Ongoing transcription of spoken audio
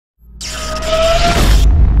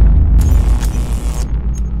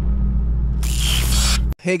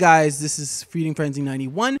Hey guys, this is Feeding Frenzy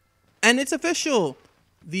 91, and it's official.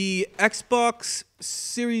 The Xbox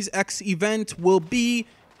Series X event will be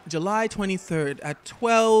July 23rd at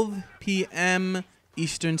 12 p.m.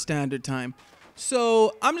 Eastern Standard Time.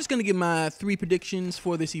 So I'm just going to give my 3 predictions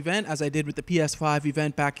for this event, as I did with the PS5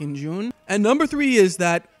 event back in June. And number 3 is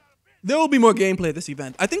that there will be more gameplay at this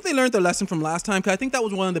event. I think they learned their lesson from last time, because I think that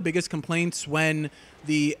was one of the biggest complaints when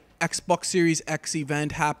the Xbox Series X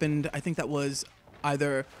event happened. I think that was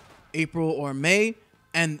either April or May,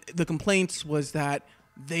 and the complaints was that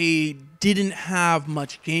they didn't have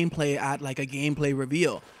much gameplay at like a gameplay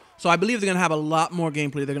reveal. So I believe they're going to have a lot more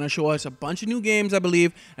gameplay. They're going to show us a bunch of new games, I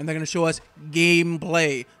believe, and they're going to show us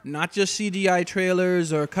gameplay, not just CGI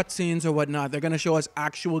trailers or cutscenes or whatnot. They're going to show us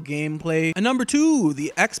actual gameplay. And number 2,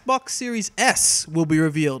 the Xbox Series S will be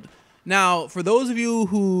revealed. Now, for those of you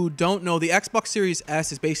who don't know, the Xbox Series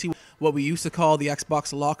S is basically what we used to call the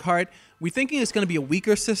Xbox Lockhart. We're thinking it's going to be a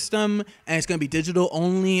weaker system, and it's going to be digital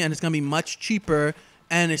only, and it's going to be much cheaper,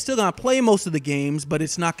 and it's still going to play most of the games, but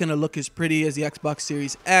it's not going to look as pretty as the Xbox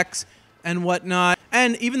Series X and whatnot.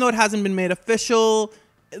 And even though it hasn't been made official,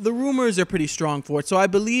 the rumors are pretty strong for it. So I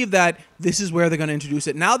believe that this is where they're going to introduce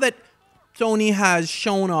it. Now that Sony has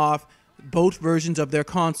shown off both versions of their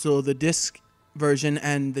console, the disc version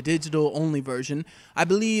and the digital only version, I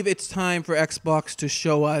believe it's time for Xbox to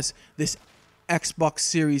show us this Xbox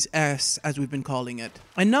Series S, as we've been calling it.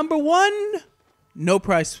 And number 1, no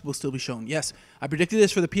price will still be shown. Yes, I predicted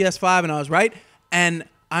this for the PS5 and I was right, and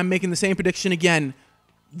I'm making the same prediction again.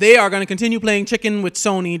 They are going to continue playing chicken with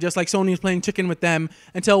Sony, just like Sony is playing chicken with them,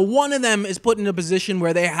 until one of them is put in a position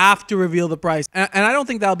where they have to reveal the price. And I don't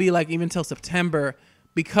think that'll be like even until September,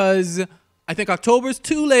 because I think October's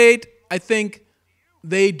too late. I think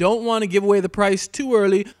they don't want to give away the price too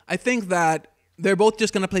early. I think that they're both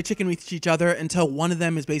just going to play chicken with each other until one of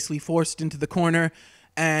them is basically forced into the corner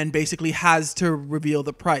and basically has to reveal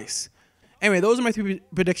the price. Anyway, those are my 3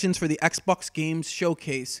 predictions for the Xbox Games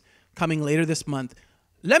Showcase coming later this month.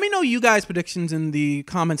 Let me know you guys' predictions in the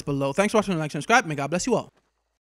comments below. Thanks for watching, like, subscribe. May God bless you all.